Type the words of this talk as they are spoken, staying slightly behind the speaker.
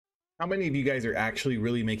How many of you guys are actually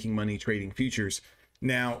really making money trading futures?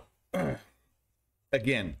 Now,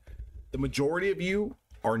 again, the majority of you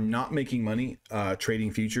are not making money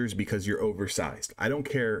trading futures because you're oversized. I don't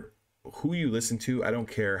care who you listen to. I don't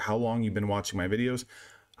care how long you've been watching my videos.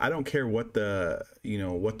 I don't care what the,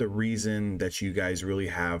 what the reason that you guys really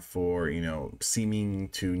have for, seeming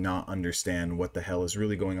to not understand what the hell is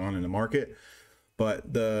really going on in the market.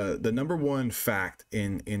 But the number one fact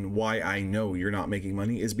in why I know you're not making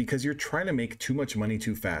money is because you're trying to make too much money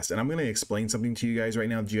too fast. And I'm going to explain something to you guys right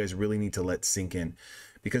now that you guys really need to let sink in.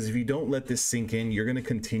 Because if you don't let this sink in, you're going to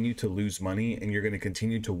continue to lose money, and you're going to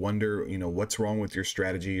continue to wonder, what's wrong with your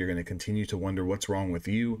strategy. You're going to continue to wonder what's wrong with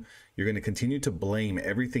you. You're going to continue to blame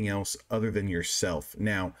everything else other than yourself.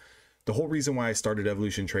 Now, the whole reason why I started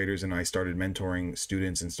Evolution Traders and I started mentoring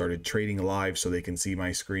students and started trading live so they can see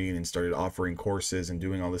my screen and started offering courses and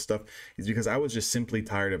doing all this stuff is because I was just simply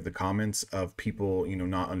tired of the comments of people,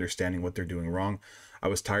 not understanding what they're doing wrong. I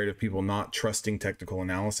was tired of people not trusting technical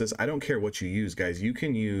analysis. I don't care what you use, guys. You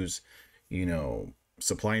can use,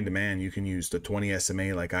 supply and demand. You can use the 20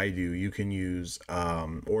 SMA like I do. You can use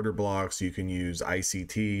order blocks. You can use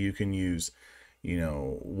ICT. You can use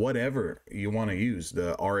whatever you want to use,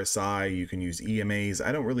 the RSI, you can use EMAs.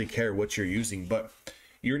 I don't really care what you're using, but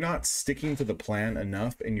you're not sticking to the plan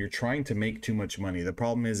enough and you're trying to make too much money. The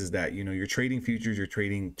problem is that, you're trading futures, you're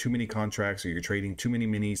trading too many contracts, or you're trading too many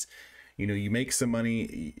minis. You make some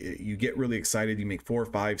money, you get really excited, you make $400,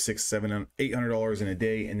 $500, $600, $700, $800 in a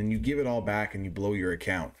day, and then you give it all back and you blow your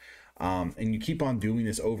account. And you keep on doing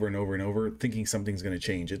this over and over and over, thinking something's going to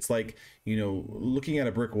change. It's like, looking at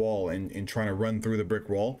a brick wall and trying to run through the brick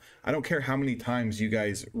wall. I don't care how many times you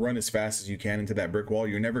guys run as fast as you can into that brick wall.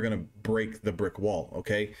 You're never going to break the brick wall.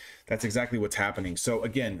 Okay. That's exactly what's happening. So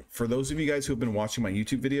again, for those of you guys who have been watching my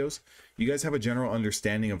YouTube videos, you guys have a general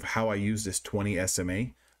understanding of how I use this 20 SMA.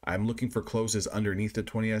 I'm looking for closes underneath the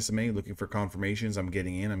 20 SMA, looking for confirmations. I'm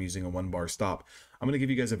getting in, I'm using a 1-bar stop. I'm going to give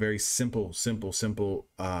you guys a very simple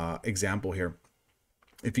example here.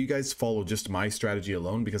 If you guys follow just my strategy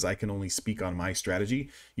alone, because I can only speak on my strategy,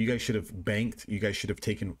 you guys should have banked, you guys should have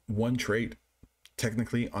taken one trade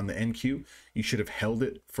technically on the NQ. You should have held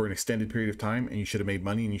it for an extended period of time, and you should have made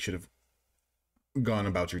money, and you should have gone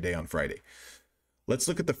about your day on Friday. Let's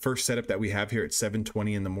look at the first setup that we have here at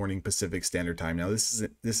 7:20 in the morning Pacific Standard Time. Now, this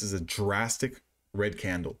is a drastic red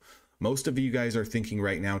candle. Most of you guys are thinking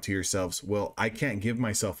right now to yourselves, well, I can't give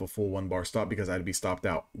myself a full 1-bar stop because I'd be stopped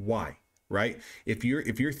out. Why? Right? If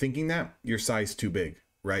you're thinking that, your size too big,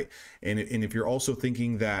 right? And if you're also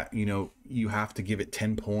thinking that, you have to give it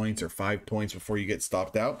 10 points or 5 points before you get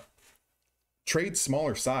stopped out, trade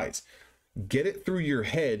smaller size. Get it through your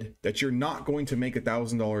head that you're not going to make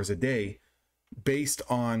 $1,000 a day based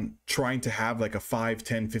on trying to have like a 5,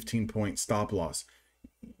 10, 15 point stop loss.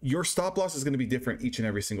 Your stop loss is going to be different each and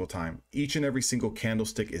every single time. Each and every single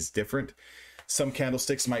candlestick is different. Some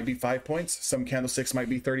candlesticks might be 5 points. Some candlesticks might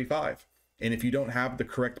be 35. And if you don't have the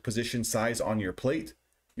correct position size on your plate,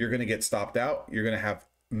 you're going to get stopped out. You're going to have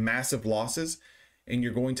massive losses, and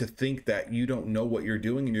you're going to think that you don't know what you're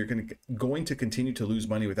doing, and you're going to continue to lose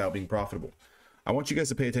money without being profitable. I want you guys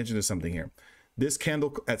to pay attention to something here. This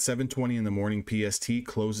candle at 7:20 in the morning PST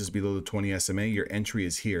closes below the 20 SMA. Your entry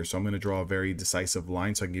is here. So I'm going to draw a very decisive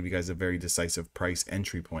line so I can give you guys a very decisive price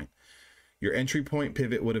entry point. Your entry point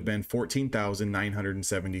pivot would have been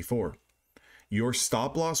 14,974. Your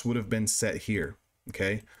stop loss would have been set here.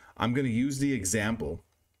 Okay. I'm going to use the example.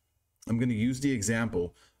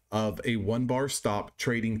 of a 1-bar stop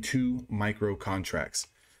trading 2 micro contracts.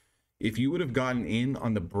 If you would have gotten in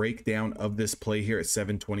on the breakdown of this play here at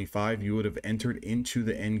 7:25, you would have entered into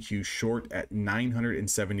the NQ short at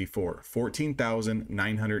 974,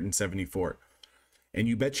 14,974. And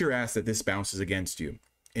you bet your ass that this bounces against you.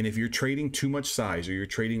 And if you're trading too much size, or you're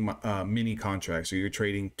trading mini contracts, or you're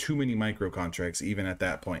trading too many micro contracts, even at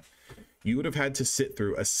that point, you would have had to sit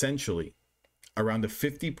through essentially around a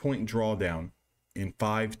 50-point drawdown in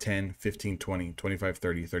 5, 10, 15, 20, 25,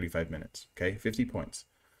 30, 35 minutes. Okay, 50 points.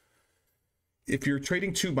 If you're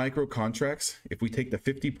trading 2 micro contracts, if we take the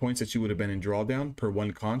 50 points that you would have been in drawdown per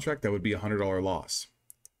 1 contract, that would be a $100 loss.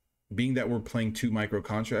 Being that we're playing 2 micro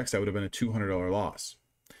contracts, that would have been a $200 loss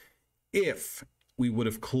if we would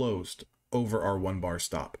have closed over our 1-bar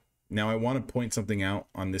stop. Now, I want to point something out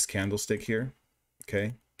on this candlestick here.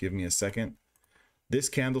 Okay, give me a second. This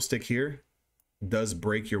candlestick here does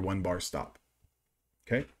break your 1-bar stop.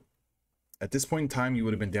 Okay, at this point in time, you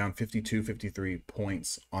would have been down 52, 53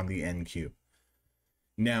 points on the NQ.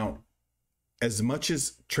 Now, as much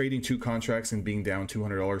as trading 2 contracts and being down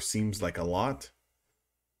 $200 seems like a lot,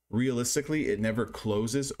 Realistically, it never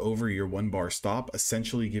closes over your 1 bar stop,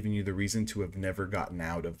 essentially giving you the reason to have never gotten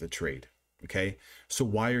out of the trade. Okay, so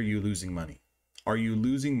why are you losing money? Are you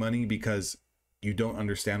losing money because you don't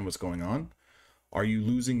understand what's going on? Are you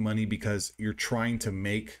losing money because you're trying to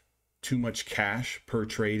make too much cash per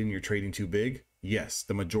trade and you're trading too big? Yes,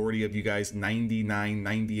 the majority of you guys, 99,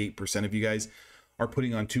 98% of you guys are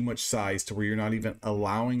putting on too much size to where you're not even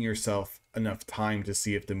allowing yourself enough time to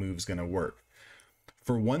see if the move's going to work.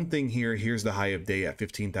 For one thing here, here's the high of day at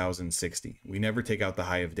 15,060. We never take out the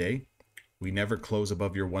high of day. We never close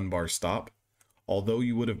above your 1 bar stop. Although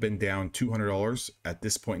you would have been down $200 at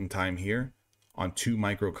this point in time here on 2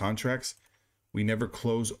 micro contracts, we never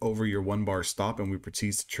close over your 1 bar stop, and we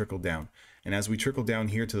proceed to trickle down. And as we trickle down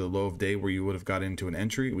here to the low of day where you would have got into an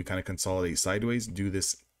entry, we kind of consolidate sideways, do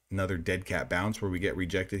this another dead cat bounce where we get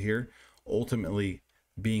rejected here, ultimately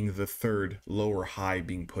being the third lower high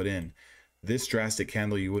being put in. This drastic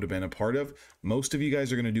candle you would have been a part of. Most of you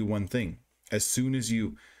guys are going to do one thing. As soon as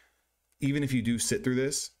you, even if you do sit through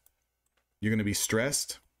this, you're going to be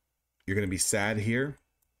stressed. You're going to be sad here.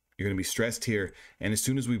 You're going to be stressed here. And as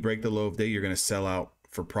soon as we break the low of day, you're going to sell out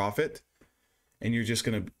for profit. And you're just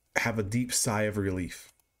going to have a deep sigh of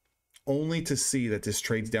relief, only to see that this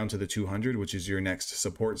trades down to the 200, which is your next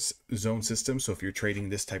support zone system. So if you're trading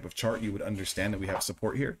this type of chart, you would understand that we have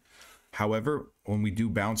support here. However, when we do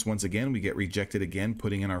bounce once again, we get rejected again,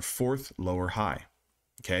 putting in our 4th lower high.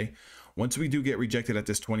 Okay. Once we do get rejected at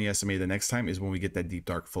this 20 SMA, the next time is when we get that deep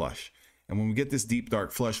dark flush. And when we get this deep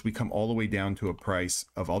dark flush, we come all the way down to a price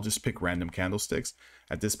of, I'll just pick random candlesticks.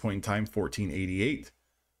 At this point in time, 1488,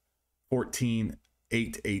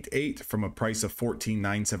 14888 from a price of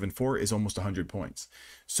 14974 is almost 100 points.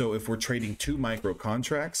 So if we're trading 2 micro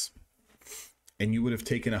contracts and you would have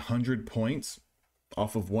taken 100 points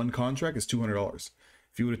off of 1 contract, is $200.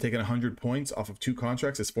 If you would have taken 100 points off of 2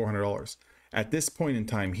 contracts, it's $400. At this point in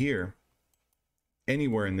time here,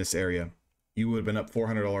 anywhere in this area, you would have been up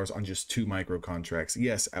 $400 on just 2 micro contracts.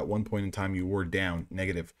 Yes, at one point in time, you were down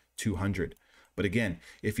negative 200. But again,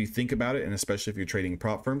 if you think about it, and especially if you're trading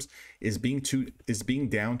prop firms, is being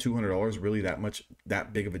down $200 really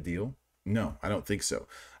that big of a deal? No, I don't think so.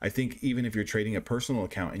 I think even if you're trading a personal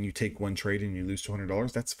account and you take one trade and you lose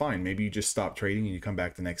 $200, that's fine. Maybe you just stop trading and you come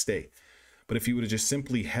back the next day. But if you would have just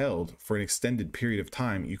simply held for an extended period of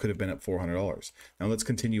time, you could have been up $400. Now let's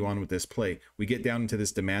continue on with this play. We get down into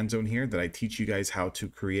this demand zone here that I teach you guys how to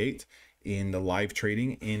create in the live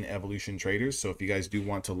trading in Evolution Traders. So if you guys do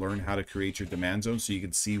want to learn how to create your demand zone so you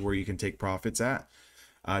can see where you can take profits at,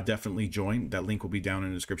 definitely join. That link will be down in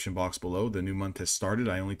the description box below. The new month has started.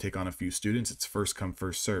 I only take on a few students. It's first come,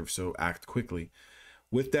 first serve, so act quickly.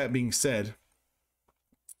 With that being said,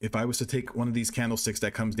 if I was to take one of these candlesticks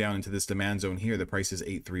that comes down into this demand zone here, the price is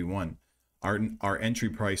 831. Our entry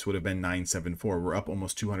price would have been 974. We're up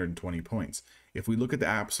almost 220 points. If we look at the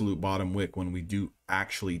absolute bottom wick, when we do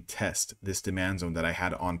actually test this demand zone that I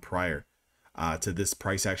had on prior to this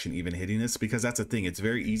price action even hitting this, because that's the thing, it's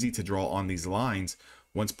very easy to draw on these lines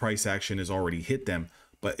once price action has already hit them.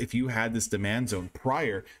 But if you had this demand zone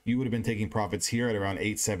prior, you would have been taking profits here at around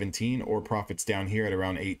 817 or profits down here at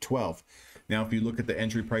around 812. Now, if you look at the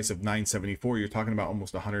entry price of 974, you're talking about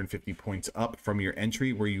almost 150 points up from your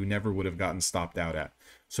entry where you never would have gotten stopped out at.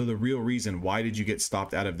 So the real reason, why did you get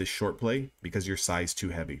stopped out of this short play? Because your size too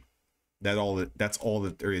heavy. That's all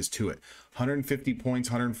that there is to it. 150 points,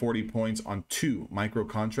 140 points on 2 micro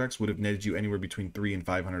contracts would have netted you anywhere between $300 and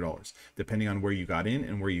 $500, depending on where you got in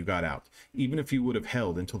and where you got out. Even if you would have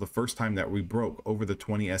held until the first time that we broke over the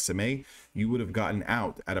 20 SMA, you would have gotten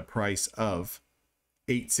out at a price of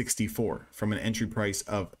 864 from an entry price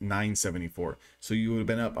of 974. So you would have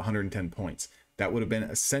been up 110 points. That would have been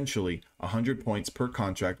essentially 100 points per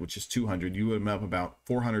contract, which is 200. You would have been up about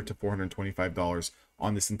 $400 to $425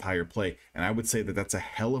 on this entire play. And I would say that that's a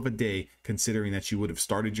hell of a day, considering that you would have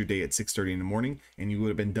started your day at 6:30 in the morning and you would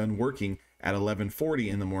have been done working at 11:40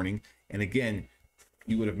 in the morning. And again,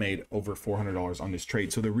 you would have made over $400 on this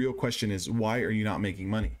trade. So the real question is, why are you not making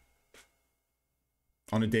money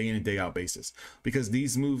on a day in and day out basis? Because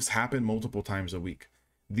these moves happen multiple times a week.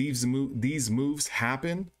 These moves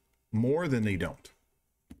happen more than they don't.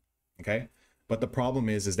 Okay. But the problem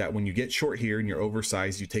is that when you get short here and you're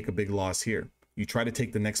oversized, you take a big loss here. You try to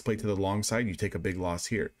take the next play to the long side, you take a big loss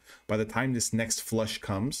here. By the time this next flush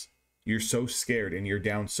comes, you're so scared and you're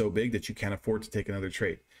down so big that you can't afford to take another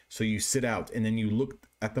trade. So you sit out and then you look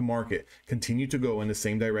at the market, continue to go in the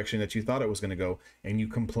same direction that you thought it was going to go, and you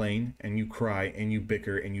complain and you cry and you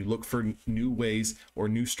bicker and you look for new ways or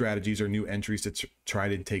new strategies or new entries to try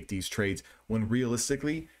to take these trades, when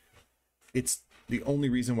realistically, it's the only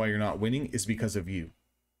reason why you're not winning is because of you.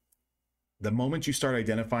 The moment you start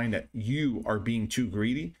identifying that you are being too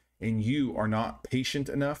greedy and you are not patient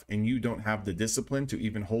enough and you don't have the discipline to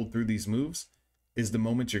even hold through these moves, is the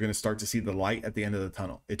moment you're going to start to see the light at the end of the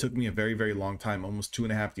tunnel. It took me a very, very long time, almost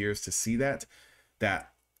 2.5 years, to see that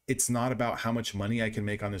it's not about how much money I can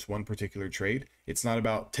make on this one particular trade. It's not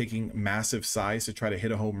about taking massive size to try to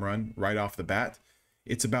hit a home run right off the bat.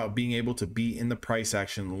 It's about being able to be in the price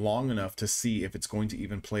action long enough to see if it's going to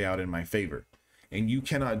even play out in my favor. And you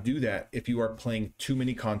cannot do that if you are playing too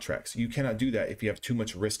many contracts. You cannot do that if you have too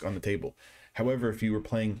much risk on the table. However, if you were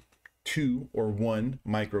playing 2 or 1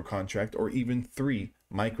 micro contract or even 3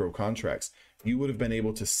 micro contracts, you would have been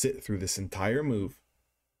able to sit through this entire move,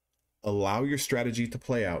 allow your strategy to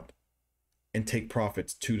play out, and take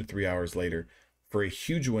profits 2 to 3 hours later for a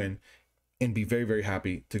huge win and be very, very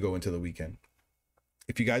happy to go into the weekend.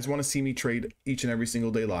 If you guys want to see me trade each and every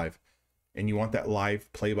single day live, and you want that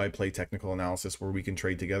live play-by-play technical analysis where we can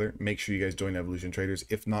trade together, make sure you guys join Evolution Traders.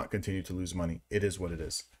 If not, continue to lose money. It is what it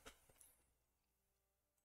is.